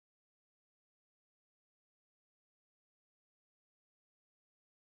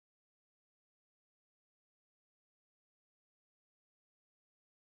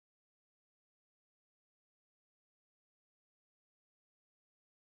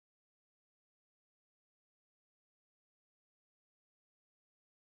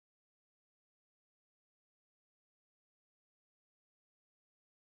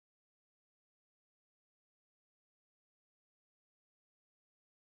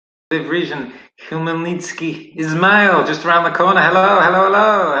region, Khmelnytsky, Ismail, just around the corner.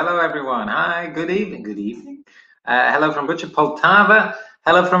 Hello, everyone. Hi, good evening. Hello from Butcher, Poltava.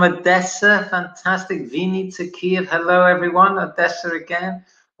 Hello from Odessa, fantastic. Vinnytsia, Kiev. Hello, everyone. Odessa again.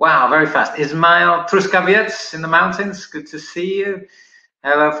 Wow, very fast. Ismail, Truskavets in the mountains. Good to see you.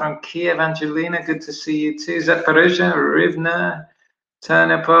 Hello from Kiev, Angelina. Good to see you too. Zaporozhye, Rivna.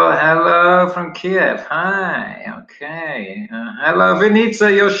 Ternopil, hello from Kiev. Hi, okay. Hello, Vinitsa,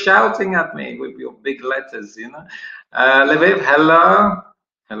 you're shouting at me with your big letters, you know. Lviv, hello.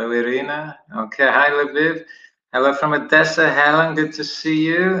 Hello, Irina. Okay, hi, Lviv. Hello from Odessa, Helen, good to see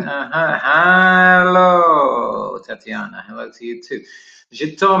you. Hello, Tatiana, hello to you too.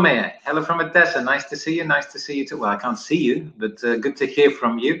 Zhytomyr, hello from Odessa, nice to see you too. Well, I can't see you, but good to hear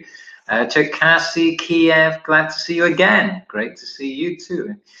from you. Cherkasy, Kiev, glad to see you again. Great to see you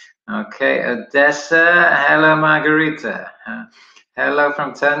too. Okay, Odessa, hello Margarita. Hello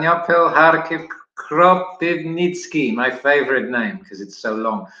from Ternopil, Kharkiv, Kropivnitsky, my favorite name because it's so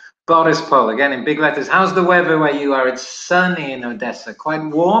long. Borispol, again in big letters. How's the weather where you are? It's sunny in Odessa, quite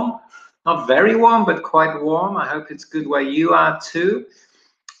warm. Not very warm, but quite warm. I hope it's good where you are too.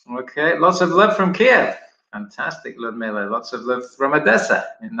 Okay, lots of love from Kiev. Fantastic, Ludmila. Lots of love from Odessa.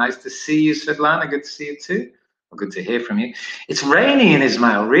 Nice to see you, Svetlana. Good to see you too. Well, good to hear from you. It's raining in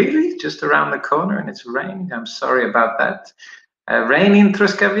Ismail, really? Just around the corner and it's raining. I'm sorry about that. Raining in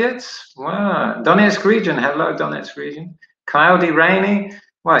Truskavets? Wow. Donetsk region. Hello, Donetsk region. Cloudy, rainy.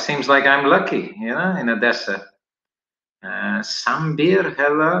 Well, it seems like I'm lucky, you know, in Odessa. Sambir,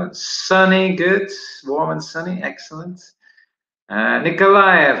 hello. Sunny, good. Warm and sunny. Excellent.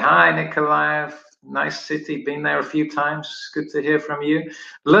 Nikolaev. Hi, Nikolaev. Nice city, been there a few times. Good to hear from you.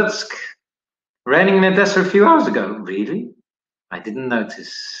 Lutsk, raining in Odessa a few hours ago. Really? I didn't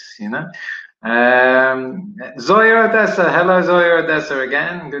notice, you know. Zoya Odessa, hello Zoya Odessa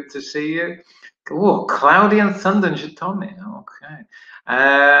again. Good to see you. Oh, cloudy and thunder in Zhytomyr. Okay.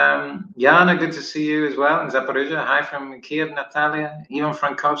 Yana, good to see you as well in Zaporozhye. Hi from Kiev, Natalia. Ivan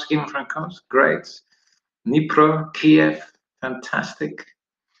Frankovsky, great. Dnipro, Kiev, fantastic.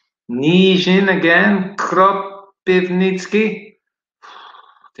 Nizhin again, Kropivnitsky,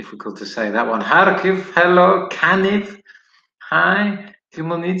 difficult to say that one. Kharkiv, hello. Kaniv, hi.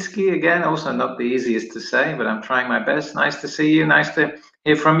 Khmelnytsky again, also not the easiest to say, but I'm trying my best. Nice to see you, nice to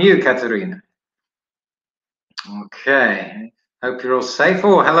hear from you, Katerina. Okay, hope you're all safe.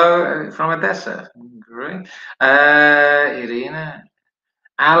 Oh, hello from Odessa, great. Irina,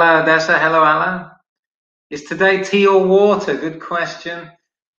 Alla Odessa, hello Alla. Is today tea or water? Good question.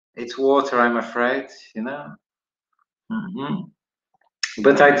 It's water, I'm afraid, you know.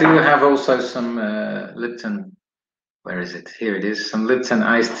 But I do have also some Lipton. Where is it? Here it is. Some Lipton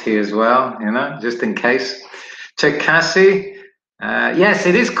iced tea as well, you know, just in case. Cherkasy. Yes,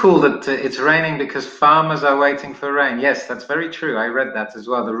 it is cool that it's raining because farmers are waiting for rain. Yes, that's very true. I read that as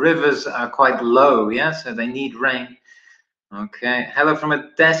well. The rivers are quite low, yeah, so they need rain. Okay. Hello from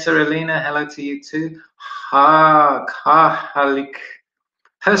Odessa, Elena. Hello to you too. Kahalik.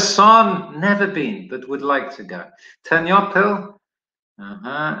 Kherson, never been, but would like to go. Ternopil,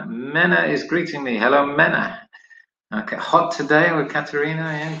 Mena is greeting me. Hello, Mena. Okay, hot today with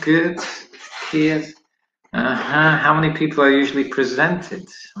Katerina. Yeah, good. Kiev. How many people are usually presented?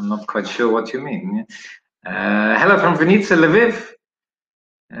 I'm not quite sure what you mean. Hello from Vinnytsia, Lviv.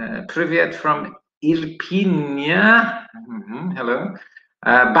 Privyet from Irpinia. Hello.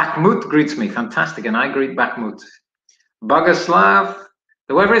 Bakhmut greets me. Fantastic, and I greet Bakhmut. Bogoslav.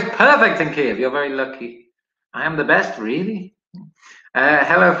 The weather is perfect in Kiev. You're very lucky. I am the best, really.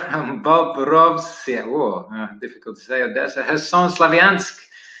 Hello from Bob Robs. Yeah, difficult to say. Odessa. Kherson, Slaviansk.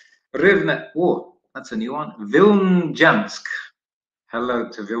 Rivne. Oh, that's a new one. Vilnjansk. Hello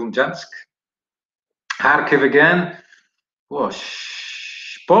to Vilnjansk. Kharkiv again. Oh,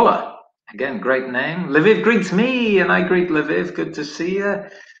 Spola. Again, great name. Lviv greets me, and I greet Lviv. Good to see you.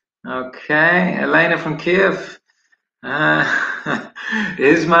 Okay. Elena from Kiev.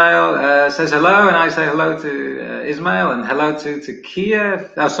 Ismail says hello, and I say hello to Ismail, and hello to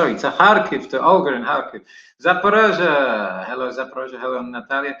Kiev. Oh, sorry, to Kharkiv, to Olga in Kharkiv. Zaporozhye, hello Zaporozhye, hello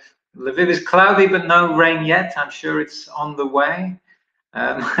Natalia. Lviv is cloudy, but no rain yet. I'm sure it's on the way.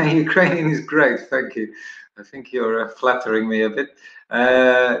 My Ukrainian is great, thank you. I think you're flattering me a bit.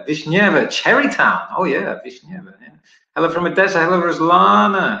 Vishneva, Cherrytown. Oh yeah, Vishneva. Yeah. Hello from Odessa. Hello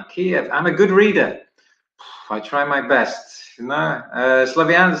Ruslana, Kiev. I'm a good reader. I try my best, you know.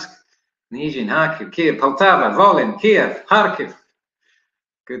 Slaviansk, Nizhin, Kharkiv, Kiev, Poltava, Volyn, Kiev, Kharkiv.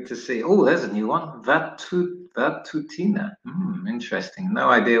 Good to see. Oh, there's a new one. Vatutina. Interesting. No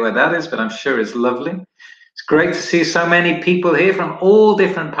idea where that is, but I'm sure it's lovely. It's great to see so many people here from all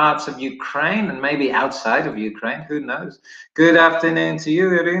different parts of Ukraine and maybe outside of Ukraine, who knows. Good afternoon to you,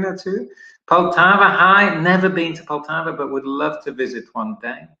 Irina, too. Poltava, hi, never been to Poltava, but would love to visit one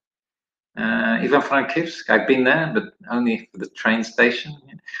day. Ivano-Frankivsk, I've been there, but only for the train station.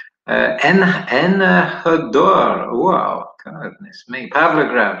 Enhodor, wow, goodness me.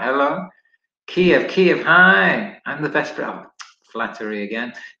 Pavlograd, hello. Kiev, hi. I'm the best. Oh, flattery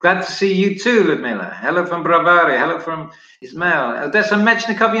again. Glad to see you too, Ludmila. Hello from Bravary. Hello from Ismail. Odessa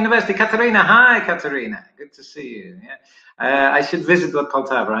Mechnikov University. Katerina, hi, Katerina. Good to see you. Yeah. I should visit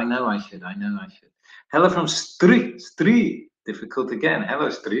Poltava. I know I should. Hello from Stry. Difficult again. Hello,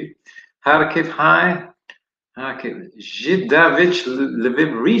 Stry. Kharkiv, hi. Kharkiv. Zhidavich,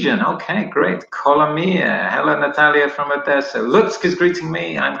 Lviv region. Okay, great. Kolomia. Hello, Natalia from Odessa. Lutsk is greeting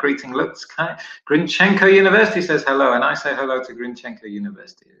me. I'm greeting Lutsk. Hi. Grinchenko University says hello, and I say hello to Grinchenko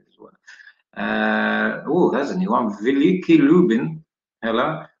University as well. Oh, that's a new one. Veliki Lubin.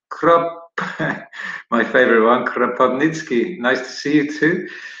 Hello. My favorite one, Kropotnitsky. Nice to see you too.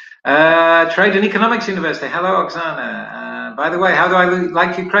 Trade and Economics University. Hello, Oksana. By the way, how do I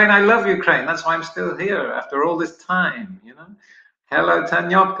like Ukraine? I love Ukraine. That's why I'm still here after all this time, you know. Hello,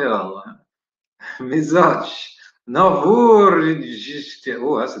 Tanyopil. Mizoch. Novur.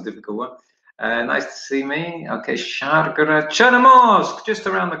 Oh, that's a difficult one. Nice to see me. Okay, Shargara. Chernomorsk, just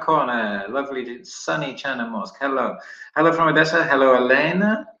around the corner. Lovely, sunny Chernomorsk. Hello. Hello from Odessa. Hello,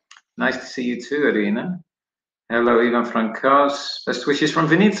 Elena. Nice to see you too, Irina. Hello, Ivan Frankos. Best wishes from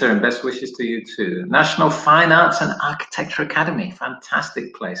Vinica, and best wishes to you too. National Fine Arts and Architecture Academy.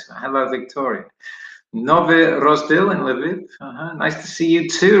 Fantastic place. Hello, Victoria. Novi Rozdil in Lviv. Nice to see you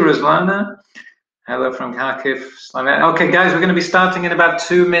too, Ruslana. Hello from Kharkiv. Okay, guys, we're going to be starting in about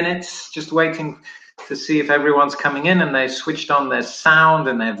 2 minutes. Just waiting to see if everyone's coming in and they've switched on their sound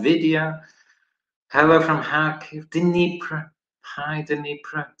and their video. Hello from Kharkiv. Dnipro. Hi,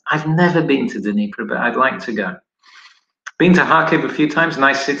 Dnipro. I've never been to Dnipro, but I'd like to go. Been to Kharkiv a few times.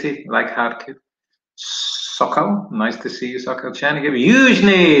 Nice city, like Kharkiv. Sokol. Nice to see you, Sokol. Chernihiv.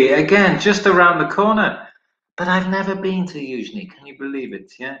 Yuzhny. Again, just around the corner. But I've never been to Yuzhny. Can you believe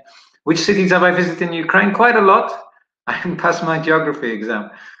it? Yeah. Which cities have I visited in Ukraine? Quite a lot. I can pass my geography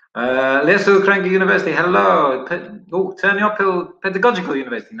exam. Lexical Approach University. Hello. Ternopil Pedagogical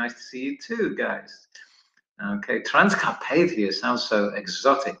University. Nice to see you too, guys. Okay, Transcarpathia sounds so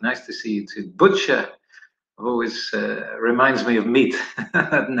exotic. Nice to see you too. Butcher always reminds me of meat.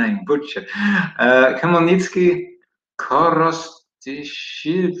 That name, Butcher. Khmelnytsky,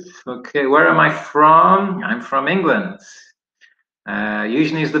 Korostyshiv. Okay, where am I from? I'm from England.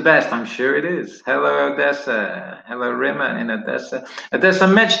 Usually is the best, I'm sure it is. Hello, Odessa. Hello, Rima in Odessa. Odessa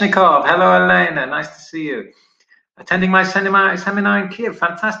Mechnikov. Hello, Elena. Nice to see you. Attending my seminar in Kiev.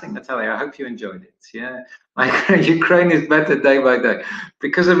 Fantastic, Natalia. I hope you enjoyed it. Yeah, Ukraine is better day by day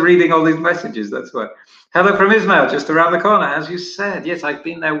because of reading all these messages. That's why. Hello from Ismail, just around the corner, as you said. Yes, I've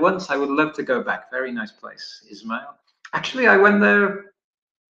been there once. I would love to go back. Very nice place, Ismail. Actually, I went there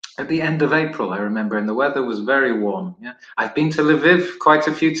at the end of April, I remember, and the weather was very warm. Yeah, I've been to Lviv quite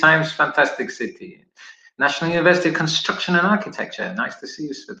a few times. Fantastic city. National University of Construction and Architecture. Nice to see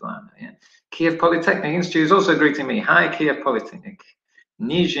you, Svetlana. Yeah. Kiev Polytechnic Institute is also greeting me. Hi, Kiev Polytechnic.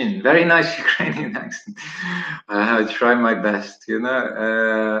 Nizhin, very nice Ukrainian accent. I try my best, you know.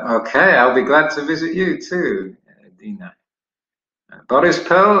 Okay, I'll be glad to visit you too, Dina.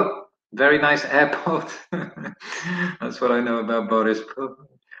 Borispil, very nice airport. That's what I know about Borispil.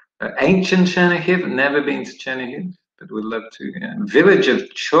 Ancient Chernihiv, never been to Chernihiv, but would love to. Yeah. Village of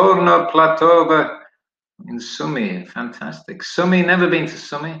Chorno Platova in Sumy, fantastic. Sumy, never been to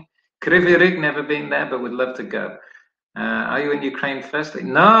Sumy. Kryvyi Rih, never been there, but would love to go. Are you in Ukraine firstly?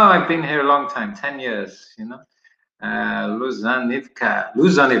 No, I've been here a long time, 10 years, you know. Luzanivka.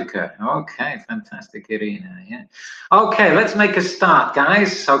 Okay, fantastic, Irina. Yeah. Okay, let's make a start,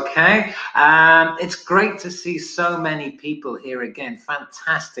 guys. Okay. It's great to see so many people here again.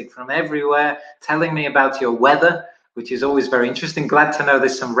 Fantastic, from everywhere, telling me about your weather, which is always very interesting. Glad to know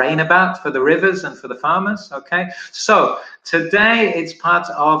there's some rain about for the rivers and for the farmers. Okay, so today it's part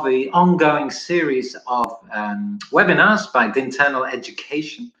of the ongoing series of webinars by Internal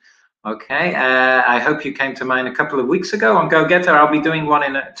Education. Okay, I hope you came to mine a couple of weeks ago on GoGetter. I'll be doing one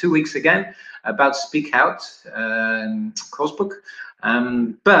in 2 weeks again about Speak Out coursebook.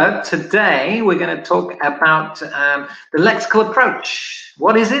 But today we're going to talk about the lexical approach.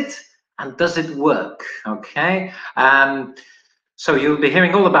 What is it? And does it work? Okay, so you'll be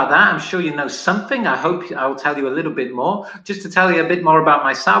hearing all about that. I'm sure you know something. I hope I'll tell you a little bit more. Just to tell you a bit more about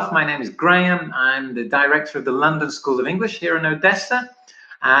myself, my name is Graham. I'm the director of the London School of English here in Odessa.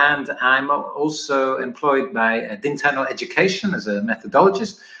 and I'm also employed by Internal Education as a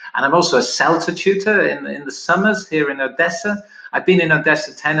methodologist, and I'm also a CELTA tutor in the summers here in Odessa. I've been in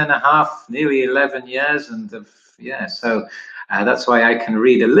Odessa 10.5, nearly 11 years, and yeah, so that's why I can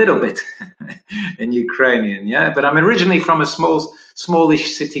read a little bit in Ukrainian, yeah. But I'm originally from a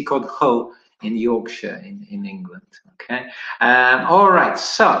smallish city called Hull in Yorkshire, in England. Okay. All right.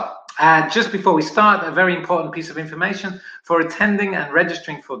 So just before we start, a very important piece of information: for attending and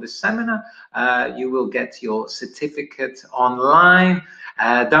registering for this seminar, you will get your certificate online.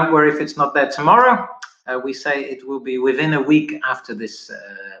 Don't worry if it's not there tomorrow. We say it will be within a week after this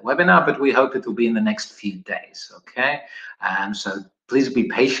webinar, but we hope it will be in the next few days. Okay. So please be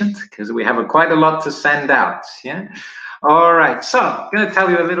patient because we have quite a lot to send out. Yeah. All right. So I'm going to tell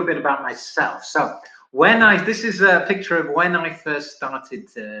you a little bit about myself. So this is a picture of when I first started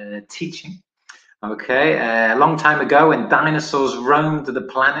teaching. Okay, a long time ago when dinosaurs roamed the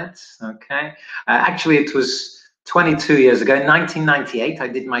planet. Okay, actually it was 22 years ago, in 1998. I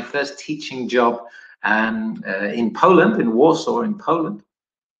did my first teaching job in Poland, in Warsaw, in Poland.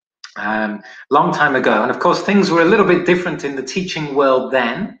 Long time ago, and of course things were a little bit different in the teaching world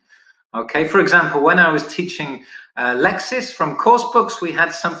then. Okay, for example, when I was teaching Lexis from course books, we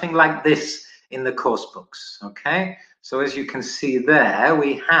had something like this in the course books. Okay, so as you can see there,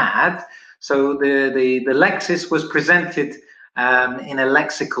 we had, so the Lexis was presented in a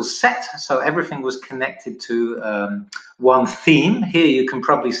lexical set, so everything was connected to one theme. Here you can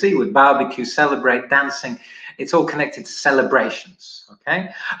probably see with barbecue, celebrate, dancing, it's all connected to celebrations. Okay,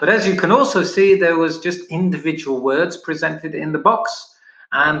 but as you can also see, there was just individual words presented in the box,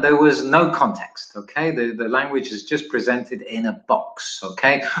 and there was no context. Okay, the language is just presented in a box.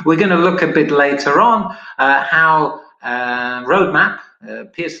 Okay, we're going to look a bit later on how Roadmap,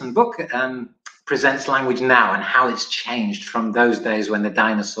 Pearson book, presents language now and how it's changed from those days when the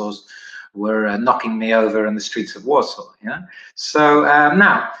dinosaurs were knocking me over in the streets of Warsaw. Yeah, so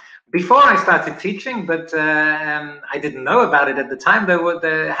now, before I started teaching, but I didn't know about it at the time,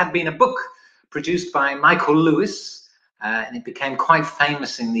 there had been a book produced by Michael Lewis, and it became quite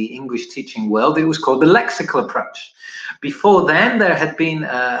famous in the English teaching world. It was called the Lexical Approach. Before then, there had been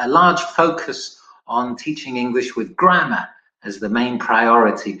a large focus on teaching English with grammar as the main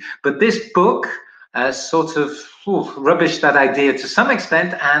priority. But this book sort of rubbished that idea to some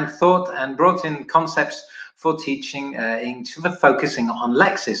extent and thought and brought in concepts for teaching, focusing on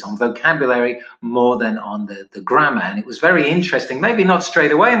lexis, on vocabulary, more than on the grammar. And it was very interesting, maybe not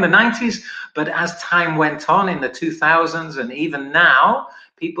straight away in the 90s, but as time went on in the 2000s, and even now,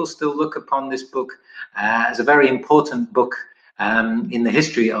 people still look upon this book as a very important book in the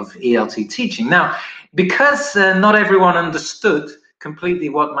history of ELT teaching. Now, because not everyone understood completely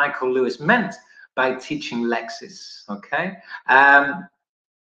what Michael Lewis meant by teaching lexis, okay?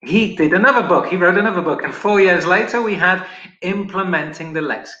 He did another book, he wrote another book, and 4 years later we had Implementing the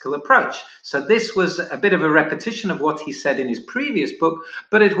Lexical Approach. So this was a bit of a repetition of what he said in his previous book,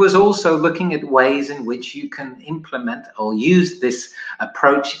 but it was also looking at ways in which you can implement or use this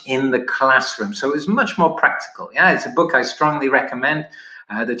approach in the classroom. So it was much more practical. Yeah, it's a book I strongly recommend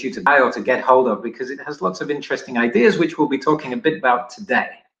that you to buy or to get hold of, because it has lots of interesting ideas, which we'll be talking a bit about today.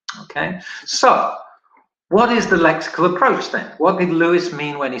 Okay, so what is the lexical approach then? What did Lewis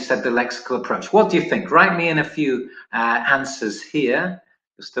mean when he said the lexical approach? What do you think? Write me in a few answers here.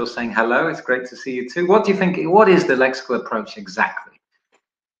 You're still saying hello. It's great to see you too. What do you think? What is the lexical approach exactly?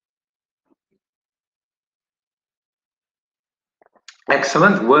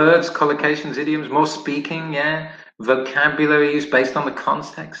 Excellent. Words, collocations, idioms, more speaking, yeah. Vocabulary use based on the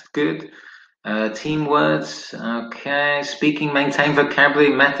context. Good. Team words, okay. Speaking, maintain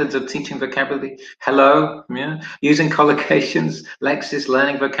vocabulary, methods of teaching vocabulary. Hello, yeah. Using collocations, lexis,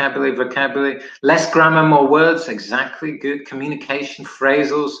 learning vocabulary. Less grammar, more words, exactly, good. Communication,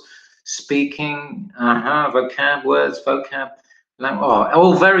 phrasals, speaking, vocab, words, vocab. Oh,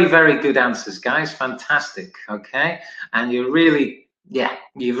 all very, very good answers, guys. Fantastic, okay. And you really, yeah,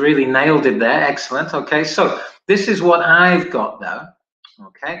 you've really nailed it there. Excellent, okay. So this is what I've got though.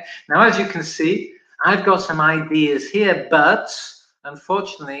 Okay, now as you can see, I've got some ideas here, but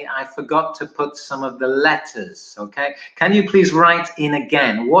unfortunately I forgot to put some of the letters. Okay, can you please write in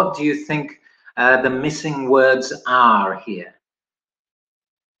again? What do you think the missing words are here?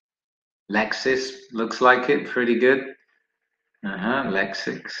 Lexis, looks like it, pretty good.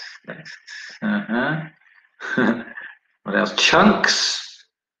 Lexics. What else? Chunks,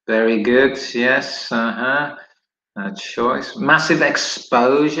 very good, yes, choice. Massive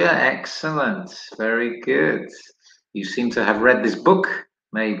exposure, excellent, very good. You seem to have read this book,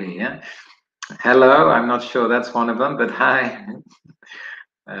 maybe, yeah? Hello, I'm not sure that's one of them, but hi.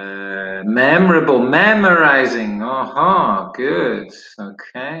 Memorable, memorizing. Oh, good.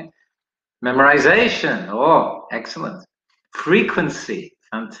 Okay. Memorization. Oh, excellent. Frequency.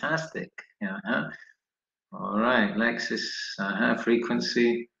 Fantastic. All right. Lexis.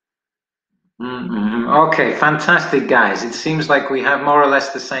 Frequency. Okay, fantastic, guys. It seems like we have more or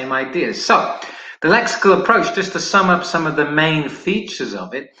less the same ideas. So, the lexical approach, just to sum up some of the main features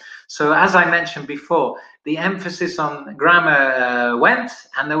of it. So, as I mentioned before, the emphasis on grammar went,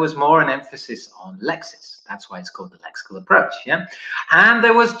 and there was more an emphasis on lexis. That's why it's called the lexical approach, yeah? And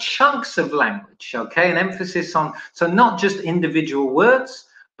there was chunks of language, okay? An emphasis on, so not just individual words,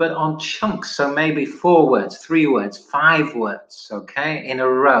 but on chunks, so maybe 4 words, 3 words, 5 words, okay, in a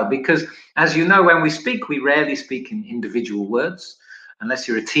row. Because as you know, when we speak, we rarely speak in individual words, unless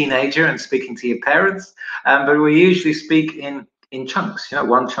you're a teenager and speaking to your parents, but we usually speak in chunks, you know,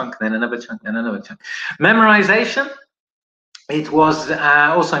 one chunk, then another chunk, then another chunk. Memorization, it was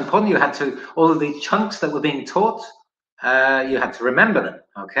also important. You had to, all of the chunks that were being taught, you had to remember them,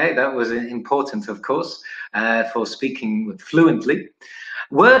 okay? That was important, of course, for speaking fluently.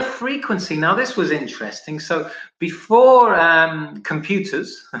 Word frequency, now this was interesting. So before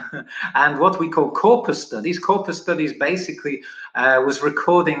computers and what we call corpus studies basically was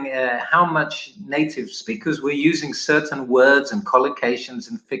recording how much native speakers were using certain words and collocations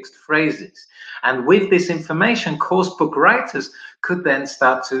and fixed phrases. And with this information, course book writers could then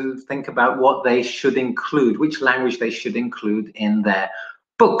start to think about what they should include, which language they should include in their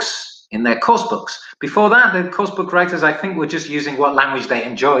books, in their course books. Before that, the course book writers, I think, were just using what language they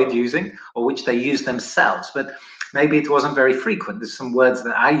enjoyed using or which they used themselves, but maybe it wasn't very frequent. There's some words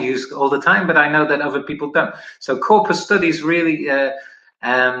that I use all the time, but I know that other people don't. So corpus studies really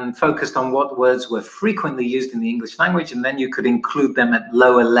focused on what words were frequently used in the English language, and then you could include them at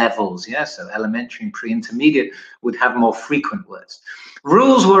lower levels. Yeah, so elementary and pre-intermediate would have more frequent words.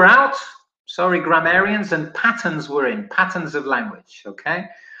 Rules were out, sorry, grammarians, and patterns were in, patterns of language, okay?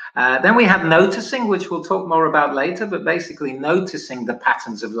 Then we had noticing, which we'll talk more about later, but basically noticing the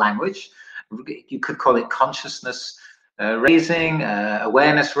patterns of language. You could call it consciousness raising,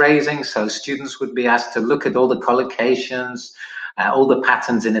 awareness raising. So students would be asked to look at all the collocations, all the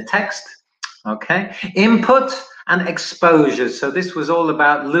patterns in a text, okay? Input and exposure. So this was all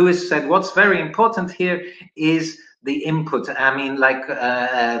about, Lewis said, what's very important here is the input. I mean, like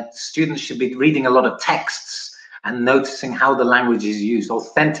students should be reading a lot of texts and noticing how the language is used.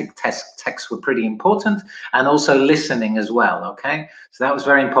 Authentic texts were pretty important, and also listening as well, okay? So that was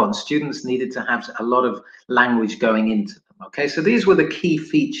very important. Students needed to have a lot of language going into them, okay? So these were the key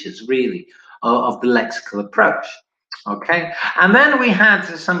features, really, of the lexical approach, okay? And then we had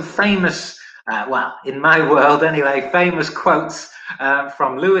some famous, well, in my world anyway, famous quotes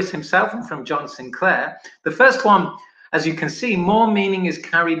from Lewis himself and from John Sinclair. The first one, as you can see, more meaning is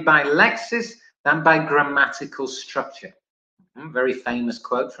carried by lexis than by grammatical structure. Very famous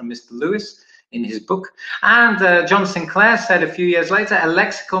quote from Mr. Lewis in his book. And John Sinclair said a few years later, a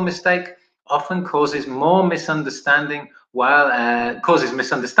lexical mistake often causes more misunderstanding while a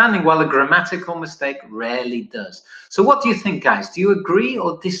grammatical mistake rarely does. So what do you think, guys? Do you agree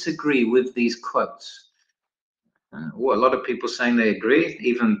or disagree with these quotes? A lot of people saying they agree,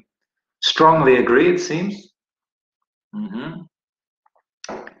 even strongly agree, it seems.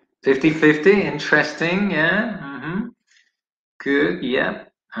 50-50, interesting, yeah. Good, yeah.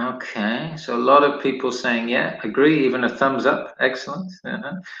 Okay, so a lot of people saying, yeah, agree, even a thumbs up, excellent.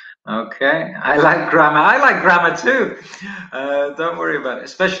 Okay, I like grammar too. Don't worry about it,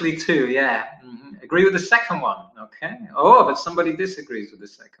 especially two, yeah. Agree with the second one, okay. Oh, but somebody disagrees with the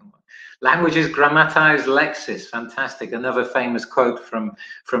second one. Language is grammatized lexis, fantastic. Another famous quote from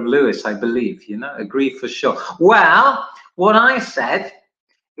Lewis, I believe, you know, agree for sure. Well, what I said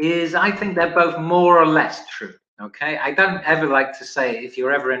is I think they're both more or less true, okay? I don't ever like to say, if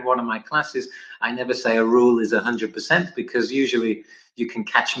you're ever in one of my classes, I never say a rule is 100% because usually you can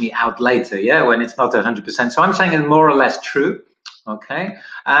catch me out later, yeah, when it's not 100%. So I'm saying it's more or less true, okay?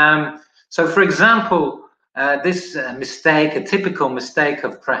 So for example, this mistake, a typical mistake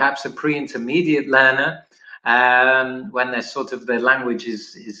of perhaps a pre-intermediate learner, when they're sort of, their language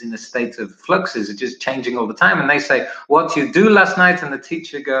is in a state of flux, is just changing all the time, and they say, what you do last night, and the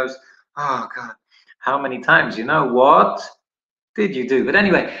teacher goes, oh God, how many times, you know, what did you do? But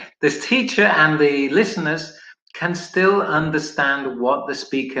anyway, this teacher and the listeners can still understand what the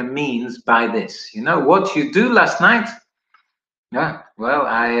speaker means by this. You know, what you do last night? Yeah, well,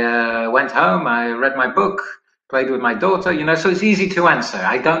 I went home, I read my book, played with my daughter, you know, so it's easy to answer.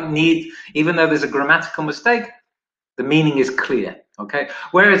 I don't need, even though there's a grammatical mistake, the meaning is clear, okay?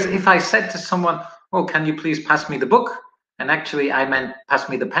 Whereas if I said to someone, oh, can you please pass me the book? and actually I meant pass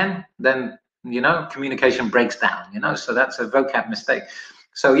me the pen, then, you know, communication breaks down, you know, so that's a vocab mistake.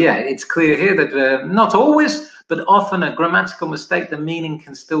 So yeah, it's clear here that not always, but often a grammatical mistake, the meaning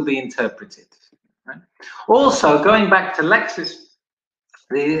can still be interpreted. Right? Also, going back to Lexis,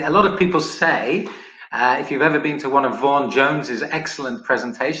 a lot of people say, if you've ever been to one of Vaughan Jones's excellent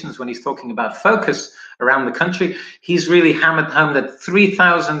presentations when he's talking about focus around the country, he's really hammered home that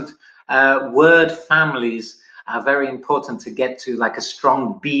 3,000 word families are very important to get to like a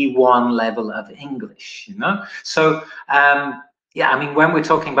strong B1 level of English, you know? So, yeah, I mean, when we're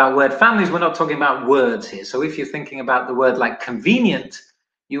talking about word families, we're not talking about words here. So if you're thinking about the word like convenient,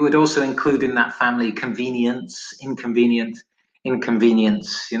 you would also include in that family convenience, inconvenient,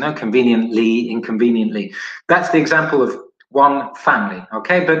 inconvenience, you know, conveniently, inconveniently. That's the example of one family,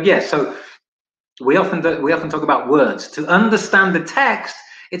 okay? But yeah, so we often talk about words. To understand the text,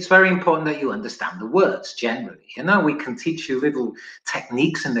 it's very important that you understand the words generally. You know, we can teach you little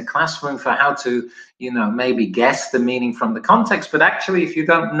techniques in the classroom for how to, you know, maybe guess the meaning from the context, but actually if you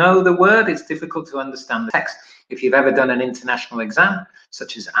don't know the word, it's difficult to understand the text. If you've ever done an international exam,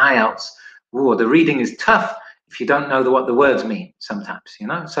 such as IELTS, the reading is tough if you don't know what the words mean sometimes, you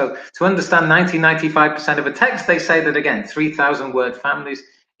know. So to understand 95% of a text, they say that again, 3,000 word families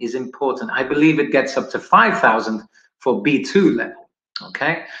is important. I believe it gets up to 5,000 for B2 level.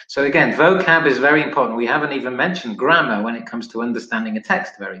 Okay, so again, vocab is very important. We haven't even mentioned grammar when it comes to understanding a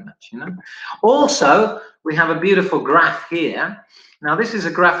text very much, you know. Also, we have a beautiful graph here. Now, this is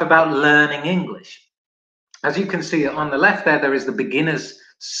a graph about learning English. As you can see on the left there is the beginner's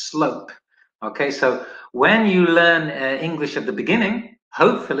slope. Okay, so when you learn English at the beginning,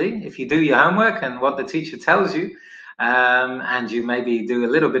 hopefully, if you do your homework and what the teacher tells you, and you maybe do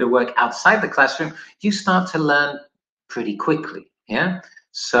a little bit of work outside the classroom, you start to learn pretty quickly. Yeah,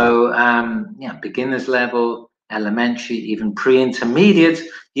 so yeah, beginner's level, elementary, even pre-intermediate,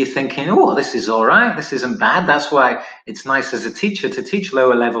 you're thinking, oh, this is all right, this isn't bad. That's why it's nice as a teacher to teach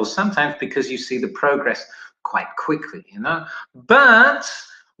lower levels sometimes, because you see the progress quite quickly, you know. But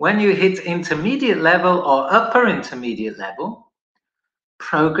when you hit intermediate level or upper intermediate level,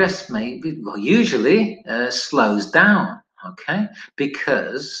 progress usually slows down, okay,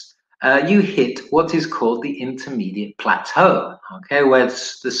 because you hit what is called the intermediate plateau, okay, where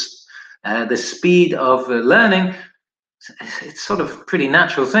the speed of learning, it's sort of a pretty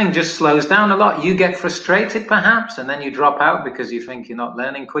natural thing, just slows down a lot. You get frustrated perhaps, and then you drop out because you think you're not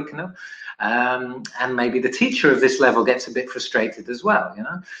learning quick enough. And maybe the teacher of this level gets a bit frustrated as well, you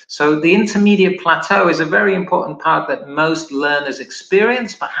know. So the intermediate plateau is a very important part that most learners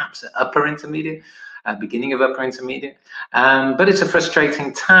experience, perhaps at upper intermediate, beginning of upper intermediate, but it's a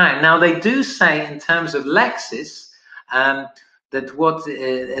frustrating time. Now, they do say in terms of Lexis, that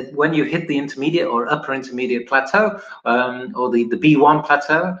when you hit the intermediate or upper intermediate plateau, or the B1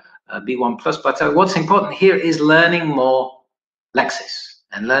 plateau, B1 plus plateau, what's important here is learning more Lexis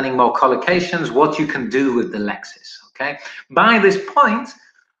and learning more collocations, what you can do with the Lexis, okay? By this point,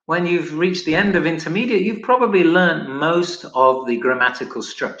 when you've reached the end of intermediate, you've probably learned most of the grammatical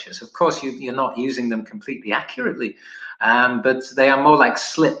structures. Of course, you're not using them completely accurately, but they are more like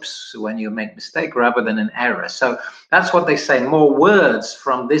slips when you make mistake rather than an error. So that's what they say, more words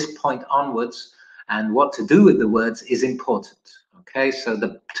from this point onwards and what to do with the words is important, okay?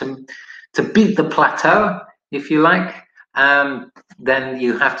 So to beat the plateau, if you like, then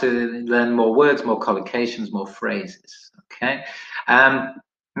you have to learn more words, more collocations, more phrases, okay?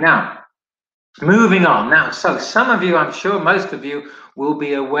 Now, moving on. Now, so some of you, I'm sure most of you, will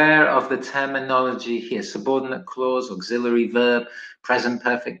be aware of the terminology here: subordinate clause, auxiliary verb, present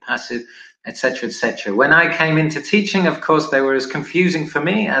perfect passive, etc., etc. When I came into teaching, of course, they were as confusing for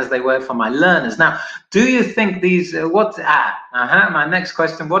me as they were for my learners. Now, do you think these, my next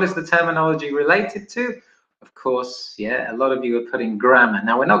question, what is the terminology related to? Of course, yeah, a lot of you are putting grammar.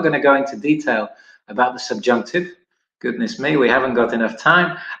 Now, we're not going to go into detail about the subjunctive. Goodness me, we haven't got enough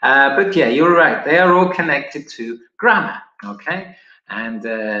time. But yeah, you're right. They are all connected to grammar, okay? And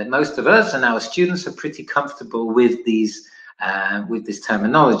most of us and our students are pretty comfortable with these, with this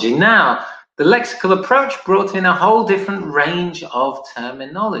terminology. Now, the lexical approach brought in a whole different range of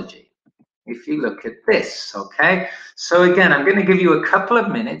terminology. If you look at this, okay? So again, I'm going to give you a couple of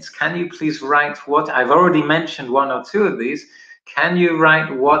minutes. Can you please write what, I've already mentioned one or two of these. Can you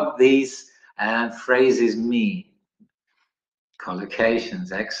write what these phrases mean?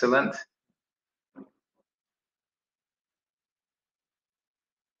 Collocations, excellent.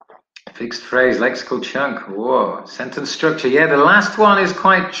 Fixed phrase, lexical chunk, whoa. Sentence structure, yeah, the last one is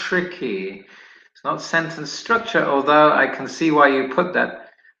quite tricky. It's not sentence structure, although I can see why you put that.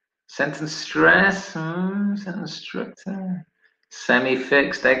 Sentence stress, sentence structure.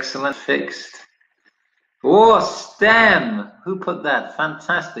 Semi-fixed, excellent, fixed. Oh, stem. Who put that?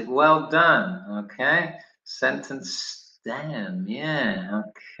 Fantastic. Well done. Okay. Sentence stem. Yeah.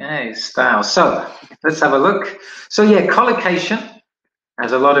 Okay. Style. So let's have a look. So yeah, collocation,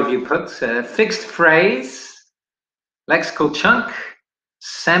 as a lot of you put, fixed phrase, lexical chunk,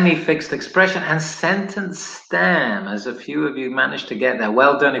 semi-fixed expression, and sentence stem, as a few of you managed to get there.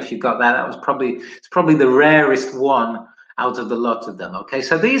 Well done if you got that. That was probably the rarest one out of the lot of them. Okay,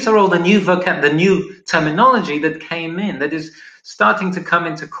 so these are all the new vocab, the new terminology that came in, that is starting to come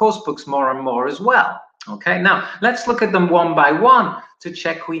into course books more and more as well. Okay, now let's look at them one by one to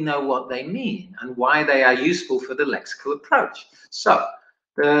check we know what they mean and why they are useful for the lexical approach. So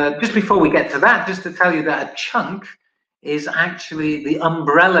just before we get to that, just to tell you that a chunk is actually the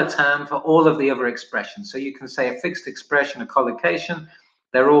umbrella term for all of the other expressions. So you can say a fixed expression, a collocation,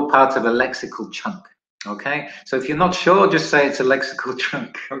 they're all part of a lexical chunk. Okay, so if you're not sure, just say it's a lexical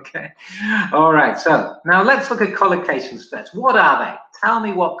chunk. Okay, all right, so now let's look at collocations first. What are they? Tell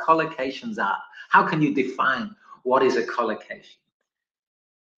me what collocations are. How can you define what is a collocation?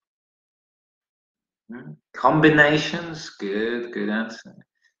 Combinations, good answer.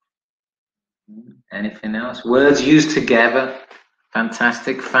 Anything else? Words used together,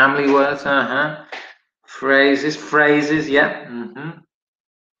 fantastic. Family words, phrases, yeah.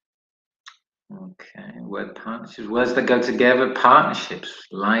 Okay, word partnerships, words that go together, partnerships,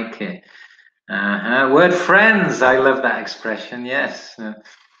 like it. Word friends, I love that expression, yes.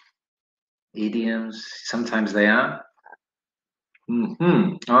 Idioms, sometimes they are.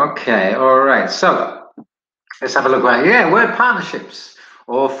 Okay, all right, so let's have a look right here. Word partnerships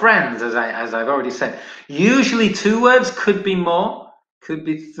or friends, as I've already said. Usually 2 words, could be more, could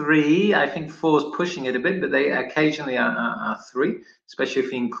be 3. I think 4 is pushing it a bit, but they occasionally are 3, especially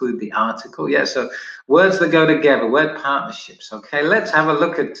if you include the article. Yeah, so words that go together, word partnerships. Okay, let's have a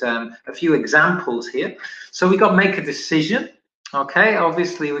look at a few examples here. So we got make a decision. Okay,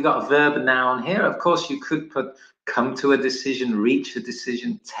 obviously we got a verb noun here. Of course, you could put come to a decision, reach a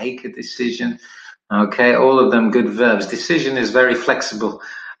decision, take a decision. Okay, all of them good verbs. Decision is very flexible.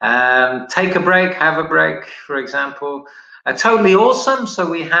 Take a break, have a break, for example. Totally awesome. So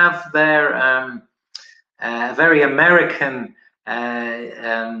we have their very American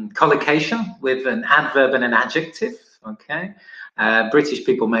collocation with an adverb and an adjective. Okay, British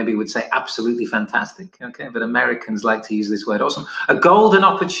people maybe would say absolutely fantastic. Okay, but Americans like to use this word awesome. A golden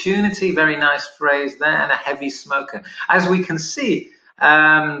opportunity, very nice phrase there, and a heavy smoker. As we can see,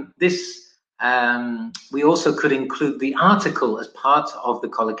 we also could include the article as part of the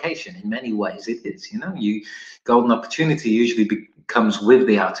collocation. In many ways it is, golden opportunity usually comes with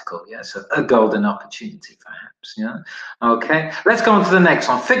the article. Yeah, so a golden opportunity perhaps. Yeah, okay, let's go on to the next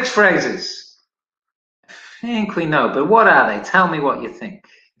one. Fixed phrases. I think we know, but what are they? Tell me what you think.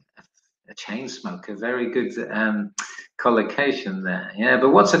 A chain smoker, very good collocation there. Yeah,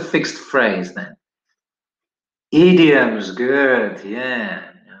 but what's a fixed phrase then? Idioms, good, yeah.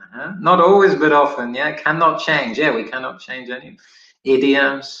 Not always, but often, yeah. Cannot change, yeah, we cannot change any.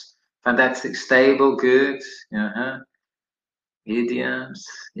 Idioms, fantastic, stable, good. Idioms.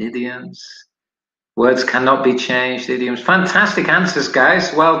 Words cannot be changed, idioms. Fantastic answers,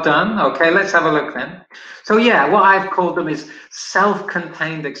 guys. Well done. Okay, let's have a look then. So yeah, what I've called them is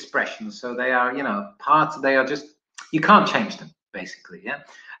self-contained expressions. So they are, they are just, you can't change them, basically, yeah.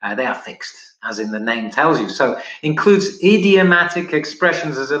 They are fixed, as in the name tells you. So includes idiomatic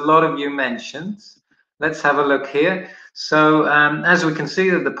expressions, as a lot of you mentioned. Let's have a look here. So as we can see,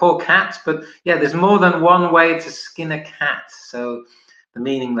 the poor cat, but yeah, there's more than one way to skin a cat. So the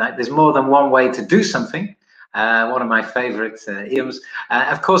meaning that there's more than one way to do something. One of my favorite idioms.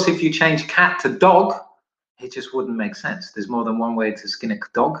 Of course, if you change cat to dog, it just wouldn't make sense. There's more than one way to skin a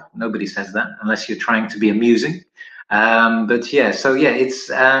dog. Nobody says that unless you're trying to be amusing. But yeah, so yeah, it's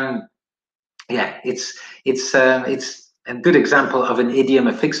a good example of an idiom,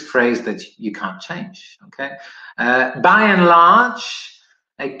 a fixed phrase that you can't change. Okay, by and large.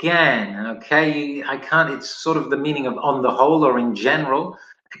 Again, okay, I can't, it's sort of the meaning of on the whole or in general.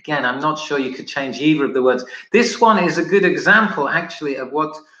 Again, I'm not sure you could change either of the words. This one is a good example, actually, of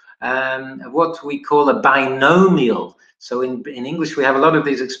what we call a binomial. So in English, we have a lot of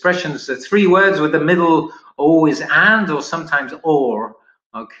these expressions, 3 words with the middle always and or sometimes or.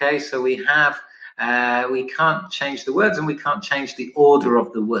 Okay, so we have, we can't change the words and we can't change the order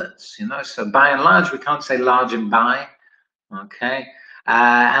of the words, So by and large, we can't say large and by. Okay.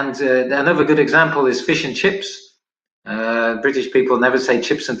 Another good example is fish and chips. British people never say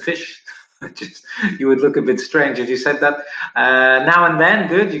chips and fish. Just, you would look a bit strange if you said that. Now and then,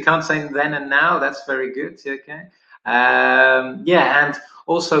 good. You can't say then and now. That's very good. Okay. Yeah, and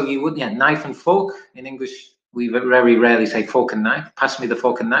also you would, knife and fork. In English, we very rarely say fork and knife. Pass me the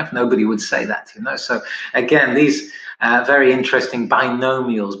fork and knife. Nobody would say that, you know. So again, these very interesting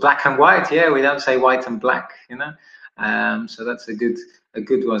binomials. Black and white. Yeah, we don't say white and black, you know. So that's a good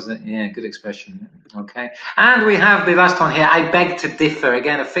good expression. Okay, and we have the last one here. I beg to differ.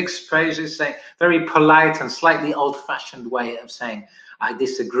 Again, a fixed phrase is saying very polite and slightly old-fashioned way of saying I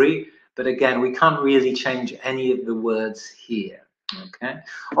disagree. But again, we can't really change any of the words here. Okay.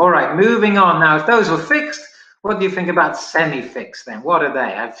 All right. Moving on now. If those were fixed, what do you think about semi-fixed then? What are they?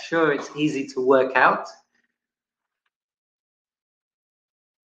 I'm sure it's easy to work out.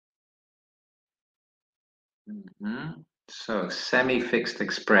 So semi-fixed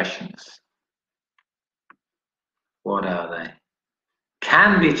expressions. What are they?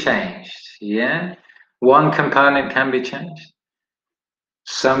 Can be changed. Yeah. One component can be changed.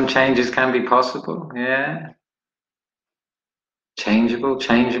 Some changes can be possible. Yeah. Changeable.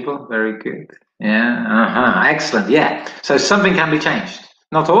 Very good. Yeah. Excellent. Yeah. So something can be changed.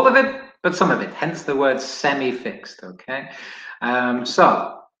 Not all of it, but some of it. Hence the word semi-fixed. Okay.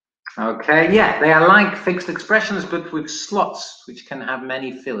 Okay, yeah, they are like fixed expressions, but with slots, which can have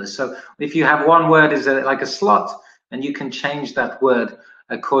many fillers. So if you have one word is like a slot, and you can change that word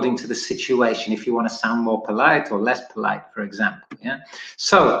according to the situation, if you want to sound more polite or less polite, for example. Yeah.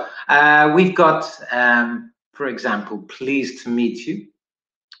 So we've got, for example, pleased to meet you.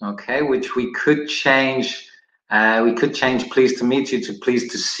 Okay, which we could change. We could change pleased to meet you to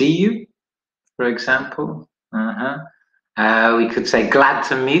pleased to see you, for example. We could say glad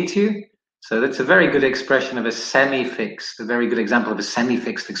to meet you. So that's a very good expression of a semi-fixed, a very good example of a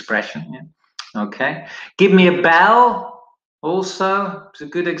semi-fixed expression. Yeah. Okay. Give me a bell. Also, it's a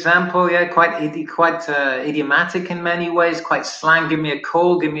good example. Yeah, quite idiomatic in many ways, quite slang. Give me a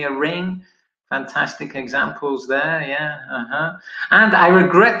call. Give me a ring. Fantastic examples there. Yeah. And I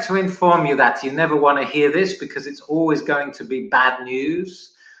regret to inform you that you never want to hear this because it's always going to be bad news.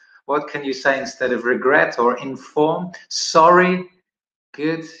 What can you say instead of regret or inform? Sorry.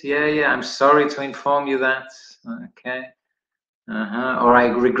 Good. Yeah. I'm sorry to inform you that. Okay. Or I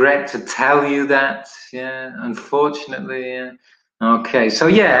regret to tell you that. Yeah. Unfortunately. Yeah. Okay. So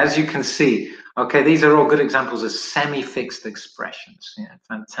yeah, as you can see, okay, these are all good examples of semi-fixed expressions. Yeah.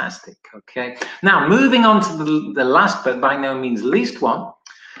 Fantastic. Okay. Now moving on to the last, but by no means least one,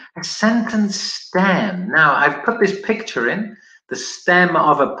 a sentence stem. Now I've put this picture in. The stem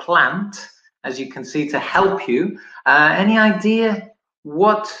of a plant, as you can see, to help you. Any idea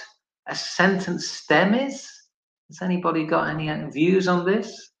what a sentence stem is? Has anybody got any views on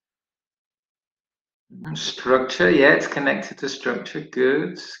this? Structure, yeah, it's connected to structure.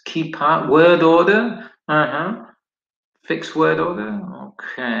 Good. Key part, word order. Fixed word order.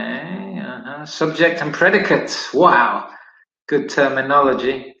 Okay. Subject and predicate. Wow. Good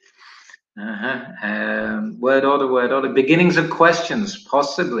terminology. Word order. Beginnings of questions,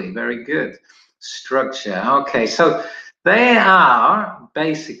 possibly. Very good. Structure. Okay, so they are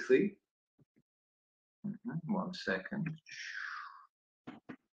basically. 1 second.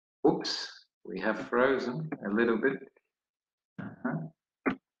 Oops, we have frozen a little bit. 1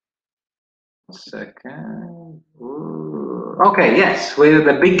 second. Ooh. Okay, yes, we're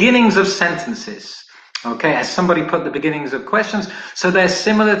the beginnings of sentences. Okay, as somebody put, the beginnings of questions. So they're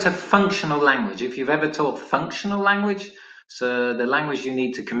similar to functional language. If you've ever taught functional language, so the language you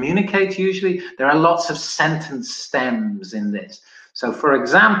need to communicate usually, there are lots of sentence stems in this. So for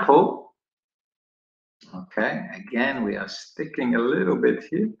example, okay, again, we are sticking a little bit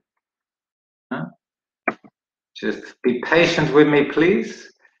here. Just be patient with me,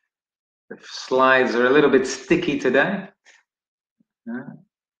 please. The slides are a little bit sticky today.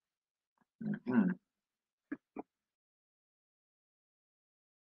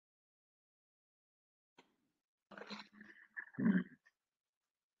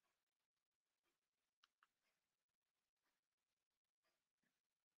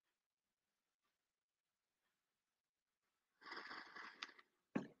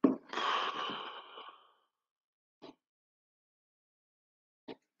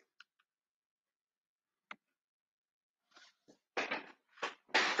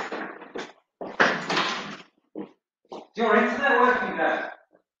 Is your internet working there?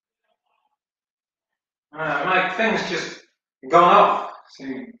 My thing's just gone off. So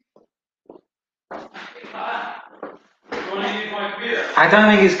I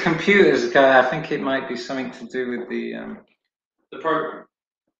don't think it's computers, guy. I think it might be something to do with the program.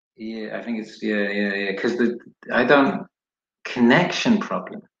 Yeah, I think it's yeah. Because I don't connection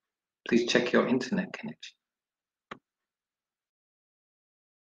problem. Please check your internet connection.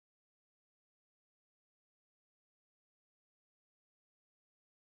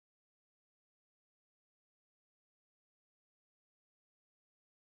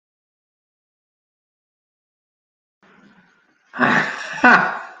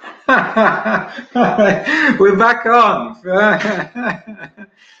 We're back on.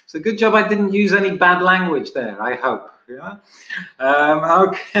 So good job I didn't use any bad language there, I hope. Yeah.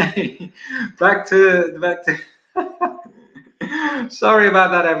 Okay. back to sorry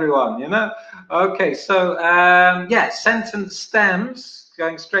about that, everyone, you know. Okay, so yeah, sentence stems,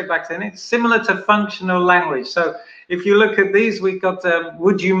 going straight back to it, similar to functional language. So if you look at these, we've got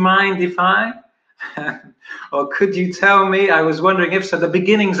would you mind if I? Or could you tell me? I was wondering if. So the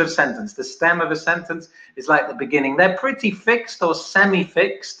beginnings of sentence, the stem of a sentence is like the beginning. They're pretty fixed or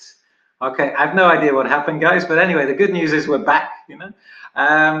semi-fixed. Okay, I have no idea what happened, guys, but anyway, the good news is we're back, you know.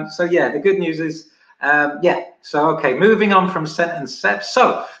 So yeah, the good news is yeah. So okay, moving on from sentence steps.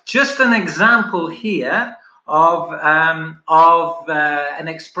 So just an example here of an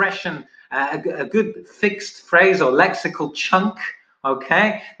expression, a good fixed phrase or lexical chunk.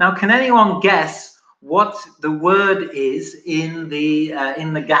 Okay, now can anyone guess what the word is in the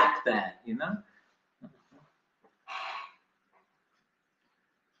gap there, you know?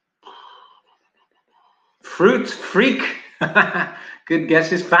 Fruit, freak. Good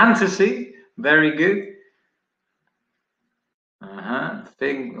guesses. Fantasy, very good.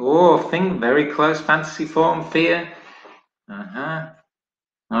 Thing, oh, thing, very close. Fantasy form, fear.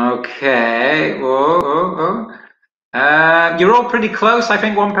 Okay. You're all pretty close. I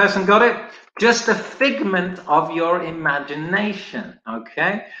think one person got it. Just a figment of your imagination.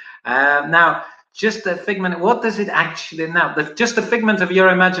 Okay. Now, just a figment. What does it actually? Now, just a figment of your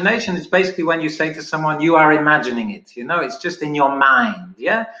imagination is basically when you say to someone, "You are imagining it." You know, it's just in your mind.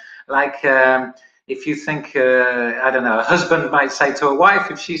 Yeah. Like if you think, I don't know, a husband might say to a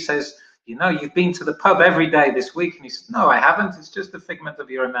wife, if she says, "You know, you've been to the pub every day this week," and he says, "No, I haven't. It's just a figment of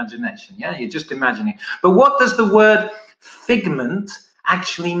your imagination." Yeah, you're just imagining. But what does the word figment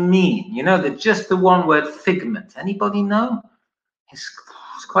actually mean? You know, just the one word figment. Anybody know? It's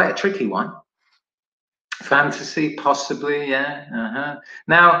quite a tricky one. Fantasy, possibly, yeah.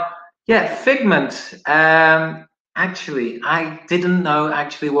 Now, yeah, figment. Actually, I didn't know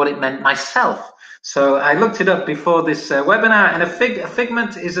actually what it meant myself. So I looked it up before this webinar, and a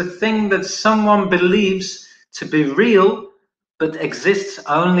figment is a thing that someone believes to be real, but exists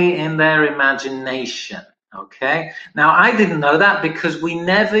only in their imagination. Okay. Now, I didn't know that because we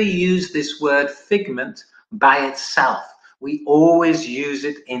never use this word figment by itself. We always use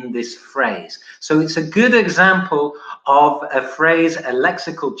it in this phrase. So it's a good example of a phrase, a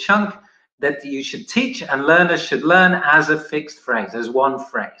lexical chunk that you should teach and learners should learn as a fixed phrase, as one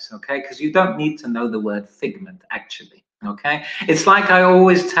phrase, okay? Because you don't need to know the word figment, actually, okay? It's like I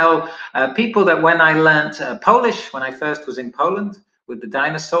always tell people that when I learned Polish, when I first was in Poland with the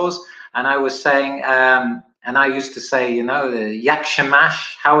dinosaurs, and I was saying, and I used to say, you know, jak się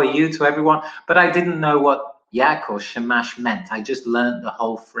masz, how are you, to everyone, but I didn't know what jak or shamash meant. I just learned the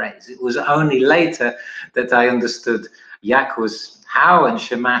whole phrase. It was only later that I understood jak was how and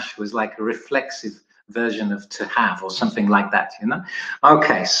shamash was like a reflexive version of to have or something like that, you know?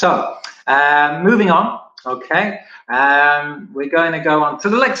 Okay, so moving on, okay? We're going to go on to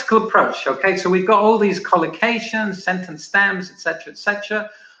the lexical approach, okay? So we've got all these collocations, sentence stems, etc., etc.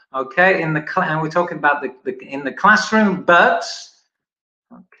 Okay, and we're talking about in the classroom, but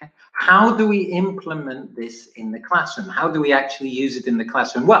okay, how do we implement this in the classroom? How do we actually use it in the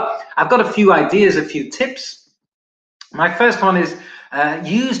classroom? Well, I've got a few ideas, a few tips. My first one is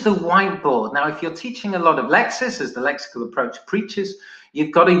use the whiteboard. Now, if you're teaching a lot of lexis, as the lexical approach preaches,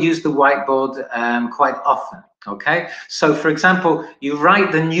 you've got to use the whiteboard quite often, okay? So, for example, you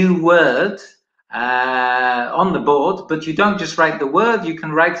write the new word on the board, but you don't just write the word, you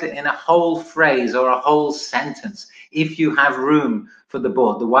can write it in a whole phrase or a whole sentence if you have room for the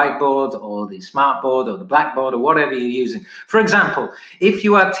board, the whiteboard or the smartboard or the blackboard or whatever you're using. For example, if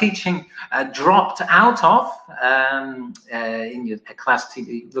you are teaching dropped out of in your class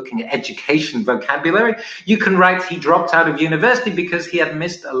looking at education vocabulary, you can write he dropped out of university because he had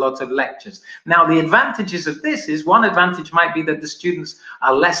missed a lot of lectures. Now, the advantages of this is, one advantage might be that the students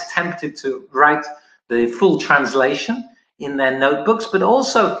are less tempted to write the full translation in their notebooks, but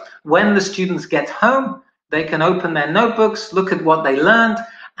also when the students get home, they can open their notebooks, look at what they learned,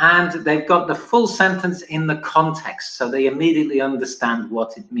 and they've got the full sentence in the context, so they immediately understand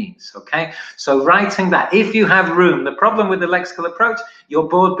what it means, okay? So writing that, if you have room, the problem with the lexical approach, your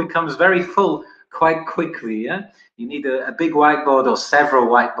board becomes very full quite quickly, yeah? You need a big whiteboard or several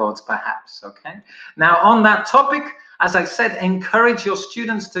whiteboards perhaps, okay? Now on that topic, as I said, encourage your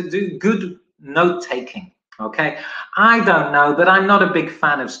students to do good note-taking, okay? I don't know, but I'm not a big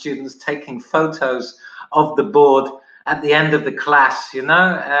fan of students taking photos of the board at the end of the class, you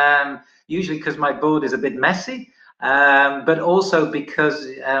know? Usually because my board is a bit messy, but also because,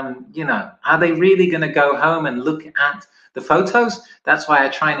 you know, are they really going to go home and look at the photos? That's why I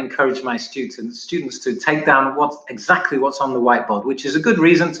try and encourage my students to take down exactly what's on the whiteboard, which is a good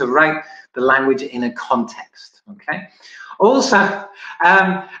reason to write the language in a context, okay? Also,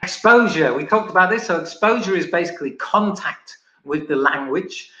 exposure, we talked about this. So exposure is basically contact with the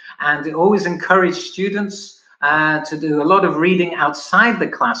language, and always encourage students to do a lot of reading outside the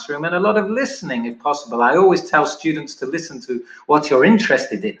classroom and a lot of listening if possible. I always tell students to listen to what you're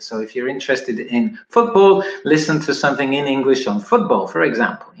interested in. So if you're interested in football, listen to something in English on football, for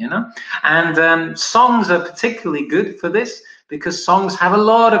example, you know. And songs are particularly good for this because songs have a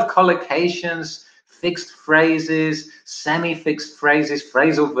lot of collocations, fixed phrases, semi-fixed phrases,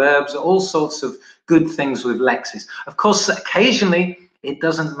 phrasal verbs, all sorts of good things with lexis. Of course, occasionally, it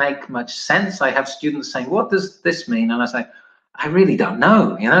doesn't make much sense. I have students saying, what does this mean? And I say, I really don't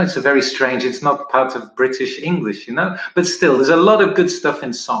know. You know, it's a very strange, it's not part of British English, you know, but still there's a lot of good stuff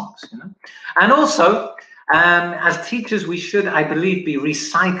in songs, you know. And also, as teachers, we should, I believe, be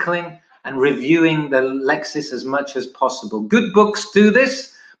recycling and reviewing the lexis as much as possible. Good books do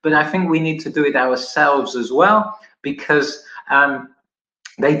this, but I think we need to do it ourselves as well, because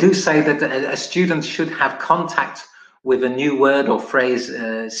they do say that a student should have contact with a new word or phrase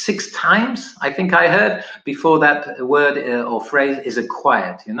 6 times, I think I heard, before that word or phrase is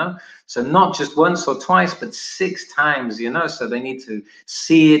acquired, you know? So not just once or twice, but 6 times, you know? So they need to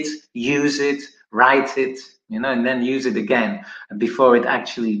see it, use it, write it, you know, and then use it again before it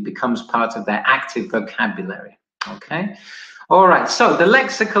actually becomes part of their active vocabulary, okay? All right, so the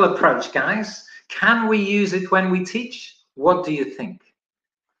lexical approach, guys, can we use it when we teach? What do you think?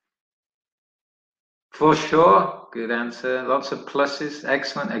 For sure, good answer. Lots of pluses,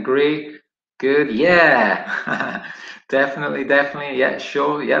 excellent, agree, good, yeah. Definitely, yeah,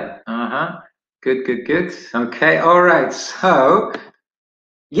 sure, yep, good. Okay, all right, so,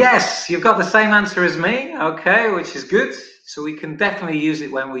 yes, you've got the same answer as me, okay, which is good. So we can definitely use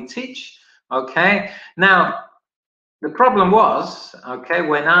it when we teach, okay. Now, the problem was, okay,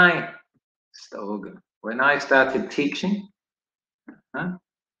 when I started teaching,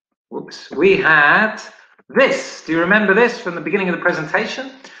 we had this. Do you remember this from the beginning of the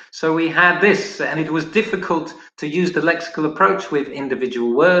presentation? So we had this, and it was difficult to use the lexical approach with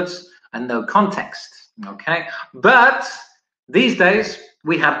individual words and no context, okay? But these days,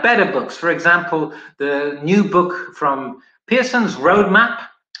 we have better books. For example, the new book from Pearson's Roadmap,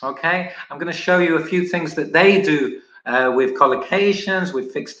 okay? I'm going to show you a few things that they do with collocations,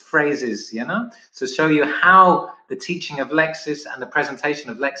 with fixed phrases, you know, to show you how the teaching of lexis and the presentation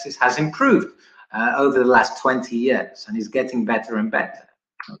of lexis has improved over the last 20 years and is getting better and better.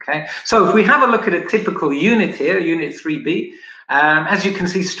 Okay, so if we have a look at a typical unit here, unit 3B, as you can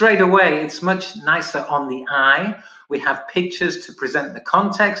see straight away, it's much nicer on the eye. We have pictures to present the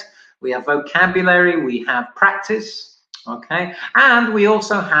context, we have vocabulary, we have practice, okay, and we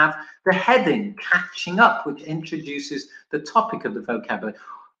also have the heading, catching up, which introduces the topic of the vocabulary.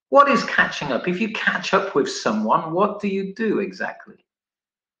 What is catching up? If you catch up with someone, what do you do exactly?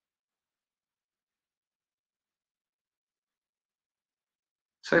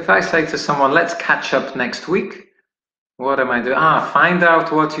 So if I say to someone, let's catch up next week, what am I doing? Find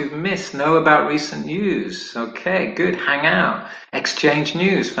out what you've missed, know about recent news. Okay, good, hang out, exchange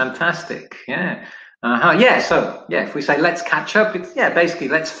news, fantastic, yeah. So if we say let's catch up, it's basically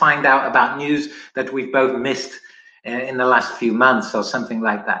let's find out about news that we've both missed in the last few months or something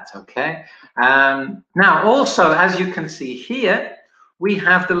like that, okay? Now also, as you can see here, we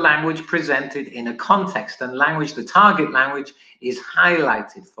have the language presented in a context, and language, the target language, is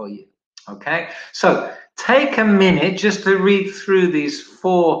highlighted for you, okay? So take a minute just to read through these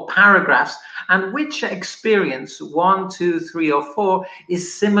 4 paragraphs and which experience, 1, 2, 3, or 4,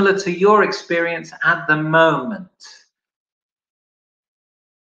 is similar to your experience at the moment.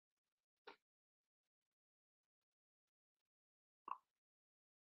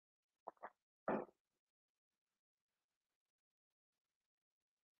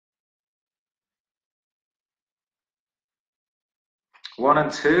 One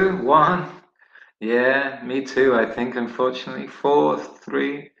and two, 1. Yeah, me too, I think, unfortunately. 4,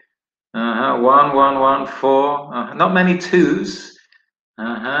 3. 1, 1, 1, 4. Not many 2s.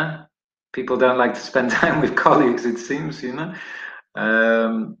 People don't like to spend time with colleagues, it seems, you know.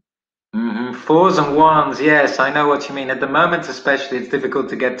 Fours and ones, yes, I know what you mean. At the moment, especially, it's difficult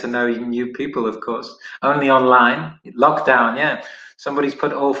to get to know new people, of course. Only online, lockdown, yeah. Somebody's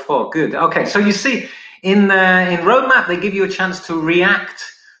put all four. Good. Okay, so you see, in Roadmap, they give you a chance to react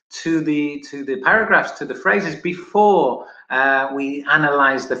to the paragraphs, to the phrases before we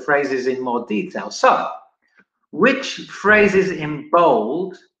analyze the phrases in more detail. So, which phrases in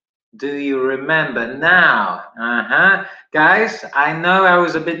bold do you remember now? Guys, I know I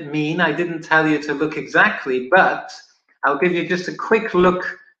was a bit mean. I didn't tell you to look exactly, but I'll give you just a quick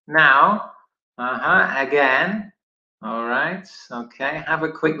look now. Again. All right. Okay. Have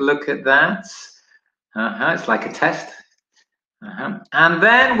a quick look at that. It's like a test. And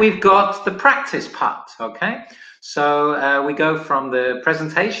then we've got the practice part. Okay. So we go from the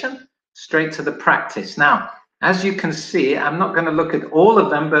presentation straight to the practice. Now, as you can see, I'm not going to look at all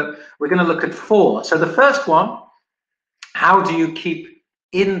of them, but we're going to look at four. So the first one, how do you keep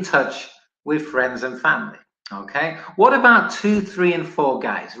in touch with friends and family? Okay. What about 2, 3, and 4,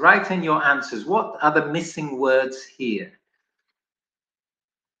 guys? Write in your answers. What are the missing words here?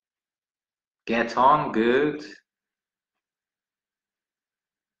 Get on, good.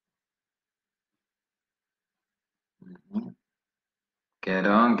 Get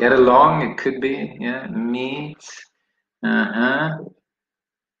on, get along, it could be, yeah, meet. Get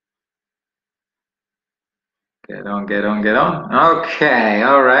on, get on, get on. Okay,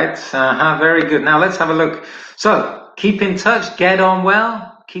 all right. Very good. Now let's have a look. So, keep in touch, get on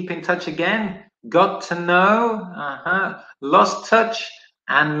well, keep in touch again, got to know, lost touch,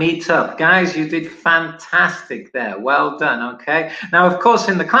 and meet up. Guys, you did fantastic there. Well done, okay? Now, of course,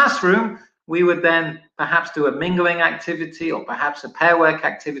 in the classroom, we would then perhaps do a mingling activity or perhaps a pair work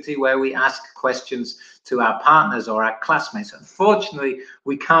activity where we ask questions to our partners or our classmates. Unfortunately,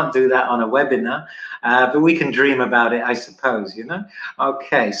 we can't do that on a webinar, but we can dream about it, I suppose, you know?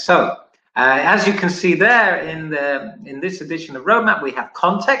 Okay, so as you can see there in this edition of Roadmap, we have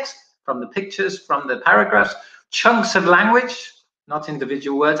context from the pictures, from the paragraphs, chunks of language, not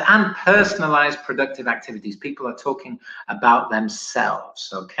individual words, and personalized productive activities. People are talking about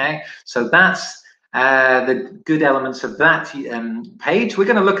themselves, okay? So that's the good elements of that page. We're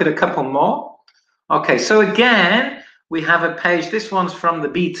going to look at a couple more. Okay, so again, we have a page. This one's from the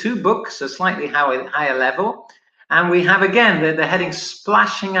B2 book, so slightly higher level. And we have, again, the heading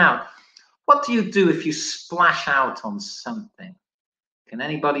splashing out. What do you do if you splash out on something? Can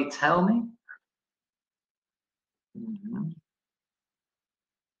anybody tell me?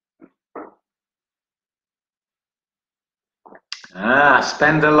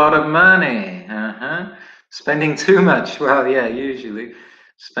 Spend a lot of money. Spending too much. Well, yeah, usually.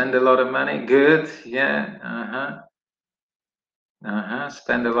 Spend a lot of money. Good. Yeah.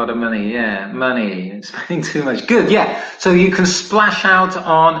 Spend a lot of money. Yeah, money. Spending too much. Good. Yeah. So you can splash out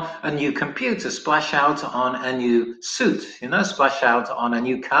on a new computer, splash out on a new suit, you know, splash out on a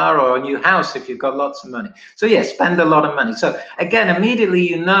new car or a new house if you've got lots of money. So yeah, spend a lot of money. So again, immediately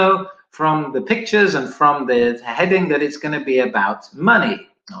you know from the pictures and from the heading that it's going to be about money.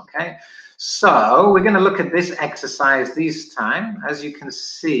 Okay. So we're going to look at this exercise this time, as you can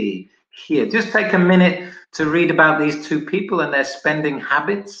see here. Just take a minute to read about these two people and their spending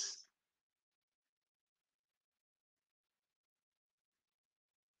habits.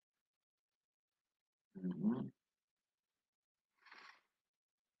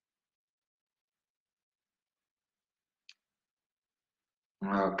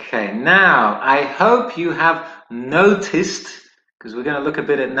 Okay, now I hope you have noticed, because we're going to look a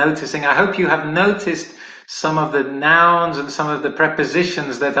bit at noticing, I hope you have noticed some of the nouns and some of the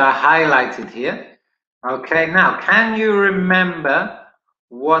prepositions that are highlighted here. Okay, now can you remember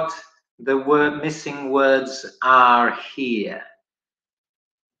what the missing words are here?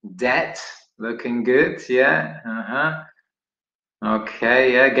 Debt, looking good, yeah.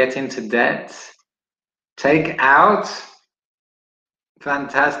 Okay, yeah, get into debt. Take out,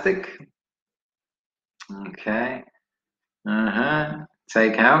 fantastic. Okay.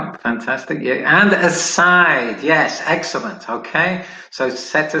 Take out, fantastic. Yeah, and aside, yes, excellent. Okay, so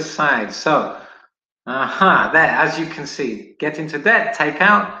set aside. So, there, as you can see, get into debt, take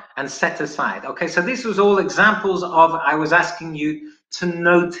out, and set aside. Okay, so this was all examples of, I was asking you to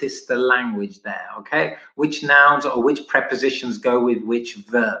notice the language there. Okay, which nouns or which prepositions go with which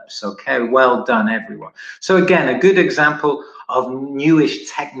verbs. Okay, well done, everyone. So again, a good example of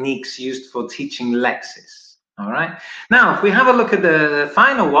newish techniques used for teaching lexis. All right. Now, if we have a look at the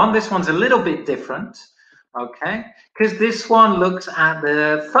final one, this one's a little bit different, okay? Because this one looks at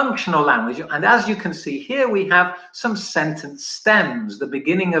the functional language. And as you can see here, we have some sentence stems, the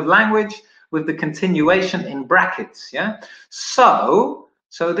beginning of language with the continuation in brackets, yeah? So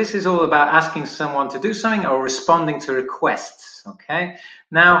So this is all about asking someone to do something or responding to requests, okay?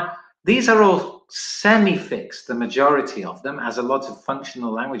 Now, these are all semi-fixed, the majority of them, as a lot of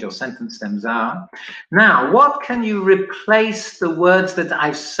functional language or sentence stems are. Now, what can you replace the words that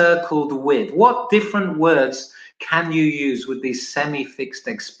I've circled with? What different words can you use with these semi-fixed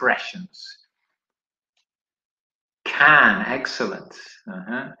expressions? Can, excellent.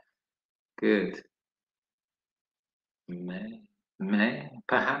 Good. May,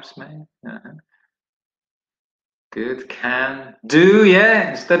 perhaps may. Good. Can. Do, yeah.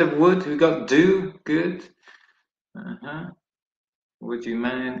 Instead of would, we got do. Good. Would you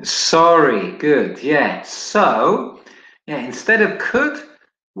mind? Sorry. Good. Yeah. So, yeah, instead of could,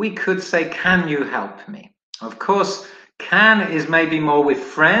 we could say, can you help me? Of course, can is maybe more with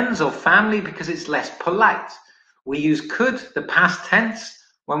friends or family because it's less polite. We use could, the past tense,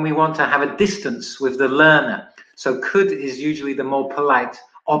 when we want to have a distance with the learner. So could is usually the more polite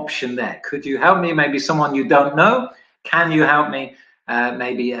option there. Could you help me? Maybe someone you don't know. Can you help me?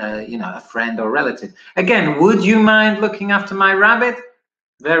 Maybe you know, a friend or relative. Again, would you mind looking after my rabbit?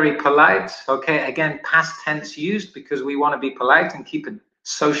 Very polite. Okay, again, past tense used because we want to be polite and keep a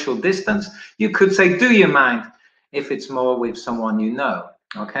social distance. You could say, do you mind, if it's more with someone you know.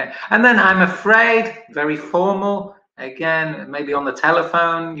 Okay, and then I'm afraid, very formal. Again, maybe on the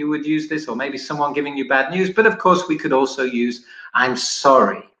telephone you would use this, or maybe someone giving you bad news. But of course, we could also use I'm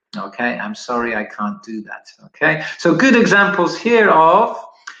sorry. Okay, I'm sorry, I can't do that. Okay, so good examples here of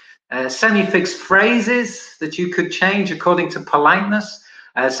semi-fixed phrases that you could change according to politeness,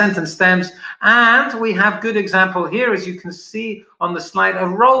 sentence stems, and we have good example here, as you can see on the slide,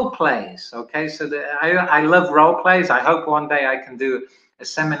 of role plays. Okay, so I love role plays. I hope one day I can do a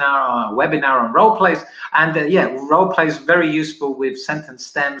seminar or a webinar on role plays, and yeah, role plays very useful with sentence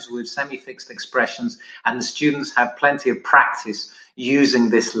stems, with semi-fixed expressions, and the students have plenty of practice using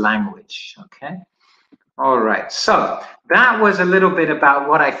this language. Okay, all right, so that was a little bit about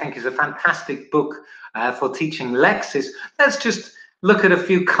what I think is a fantastic book for teaching Lexis. Let's just look at a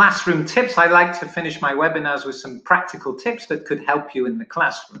few classroom tips. I like to finish my webinars with some practical tips that could help you in the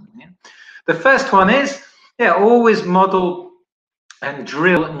classroom. Yeah? The first one is, yeah, always model and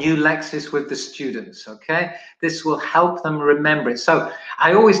drill new Lexis with the students, okay? This will help them remember it. So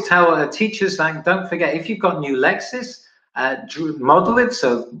I always tell teachers, like, don't forget, if you've got new Lexis, model it,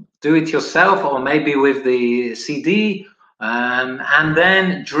 so do it yourself or maybe with the CD, and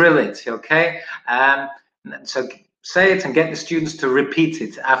then drill it, okay? So say it and get the students to repeat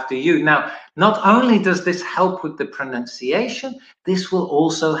it after you. Now, not only does this help with the pronunciation, this will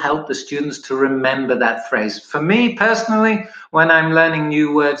also help the students to remember that phrase. For me personally, when I'm learning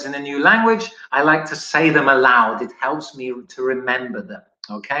new words in a new language, I like to say them aloud. It helps me to remember them.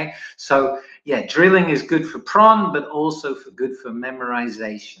 Okay, so yeah, drilling is good for pron, but also good for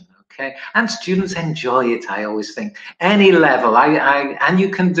memorization. Okay, and students enjoy it. I always think any level. And you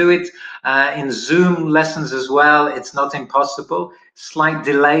can do it in Zoom lessons as well. It's not impossible. Slight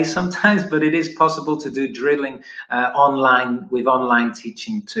delay sometimes, but it is possible to do drilling online with online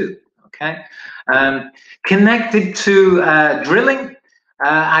teaching too. Okay, connected to drilling,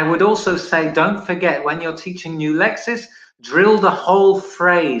 I would also say, don't forget when you're teaching new Lexis, drill the whole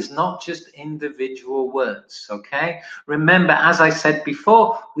phrase, not just individual words, okay? Remember, as I said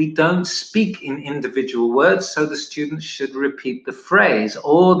before, we don't speak in individual words, so the students should repeat the phrase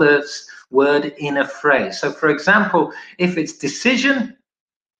or the word in a phrase. So, for example, if it's decision,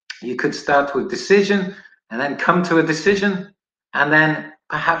 you could start with decision and then come to a decision and then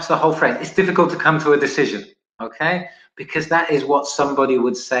perhaps the whole phrase. It's difficult to come to a decision, okay? Because that is what somebody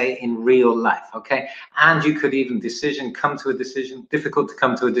would say in real life, okay? And you could even decision, come to a decision, difficult to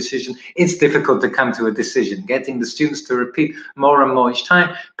come to a decision. It's difficult to come to a decision. Getting the students to repeat more and more each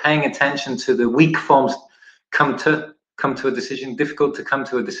time, paying attention to the weak forms, come to a decision, difficult to come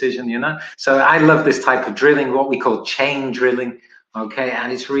to a decision, you know? So I love this type of drilling, what we call chain drilling, okay?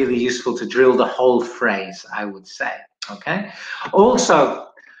 And it's really useful to drill the whole phrase, I would say, okay? Also,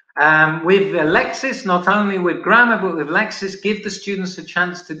 with Lexis, not only with grammar, but with Lexis, give the students a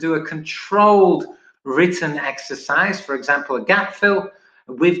chance to do a controlled written exercise, for example, a gap fill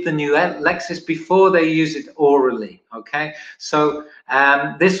with the new Lexis before they use it orally, okay? So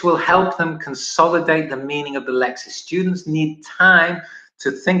this will help them consolidate the meaning of the Lexis. Students need time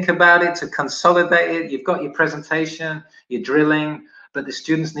to think about it, to consolidate it. You've got your presentation, your drilling, but the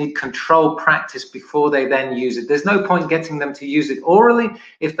students need control practice before they then use it. There's no point getting them to use it orally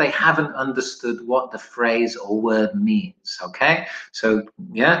if they haven't understood what the phrase or word means, okay? So,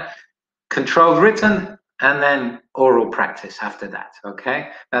 yeah, controlled written and then oral practice after that,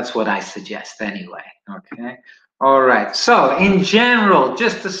 okay? That's what I suggest anyway, okay? All right, so in general,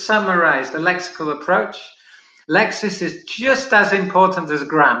 just to summarize the lexical approach, lexis is just as important as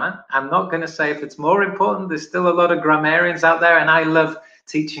grammar. I'm not going to say if it's more important. There's still a lot of grammarians out there, and I love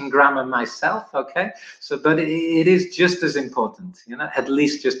teaching grammar myself, okay? So, but it is just as important, you know, at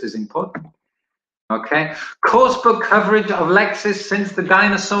least just as important. Okay, course book coverage of Lexis since the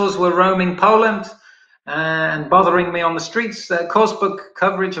dinosaurs were roaming Poland and bothering me on the streets. Course book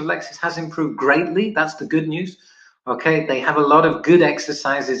coverage of Lexis has improved greatly. That's the good news. Okay, they have a lot of good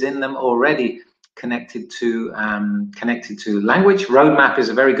exercises in them already connected to language. Roadmap is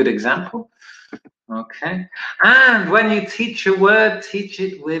a very good example. Okay, and when you teach a word, teach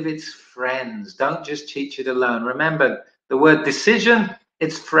it with its friends. Don't just teach it alone. Remember, the word decision,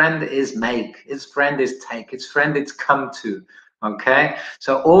 its friend is make, its friend is take, its friend it's come to. Okay,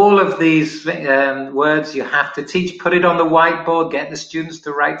 so all of these words you have to teach, put it on the whiteboard, get the students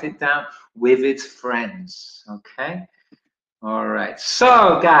to write it down with its friends. Okay, all right,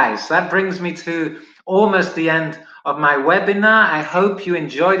 so guys, that brings me to almost the end of my webinar. I hope you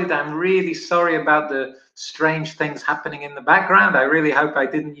enjoyed it. I'm really sorry about the strange things happening in the background. I really hope I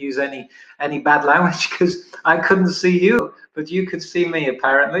didn't use any bad language, because I couldn't see you, but you could see me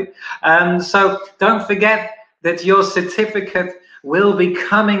apparently. So don't forget that your certificate will be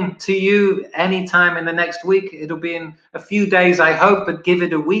coming to you anytime in the next week. It'll be in a few days, I hope, but give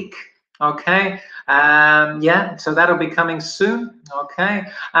it a week. Okay, yeah, so that'll be coming soon. Okay,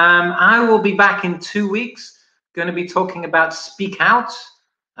 I will be back in 2 weeks, going to be talking about Speak Out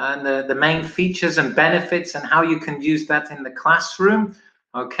and the main features and benefits and how you can use that in the classroom.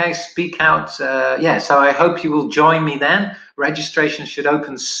 Okay, Speak Out, yeah, so I hope you will join me then. Registration should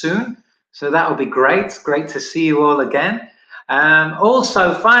open soon, so that will be great. Great to see you all again.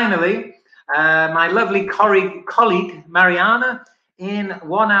 Also, finally, my lovely colleague Mariana, in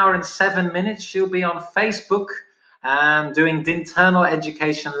 1 hour and 7 minutes, she'll be on Facebook doing Internal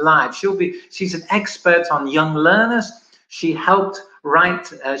Education Live. She's an expert on young learners. She helped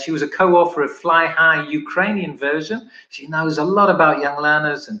write, she was a co-author of Fly High Ukrainian version. She knows a lot about young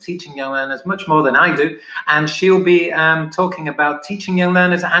learners and teaching young learners, much more than I do. And she'll be talking about teaching young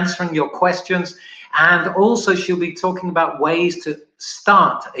learners, answering your questions. And also she'll be talking about ways to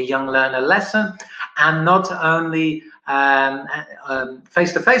start a young learner lesson, and not only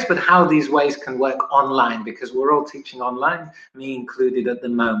face-to-face, but how these ways can work online, because we're all teaching online, me included at the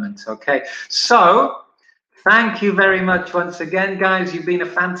moment. Okay, so thank you very much once again, guys. You've been a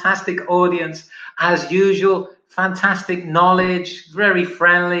fantastic audience as usual. Fantastic knowledge, very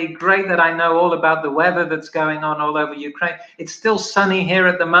friendly. Great that I know all about the weather that's going on all over Ukraine. It's still sunny here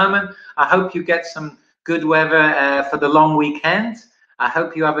at the moment. I hope you get some good weather for the long weekend. I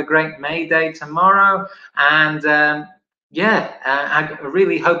hope you have a great May Day tomorrow. And yeah, I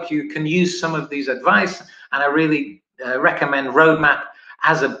really hope you can use some of these advice. And I really recommend Roadmap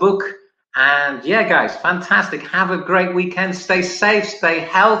as a book. And yeah, guys, fantastic. Have a great weekend. Stay safe, stay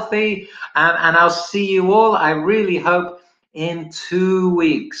healthy, and I'll see you all, I really hope, in 2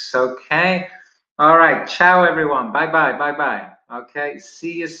 weeks. Okay. All right. Ciao, everyone. Bye-bye. Bye-bye. Okay.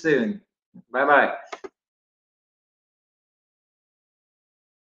 See you soon. Bye-bye.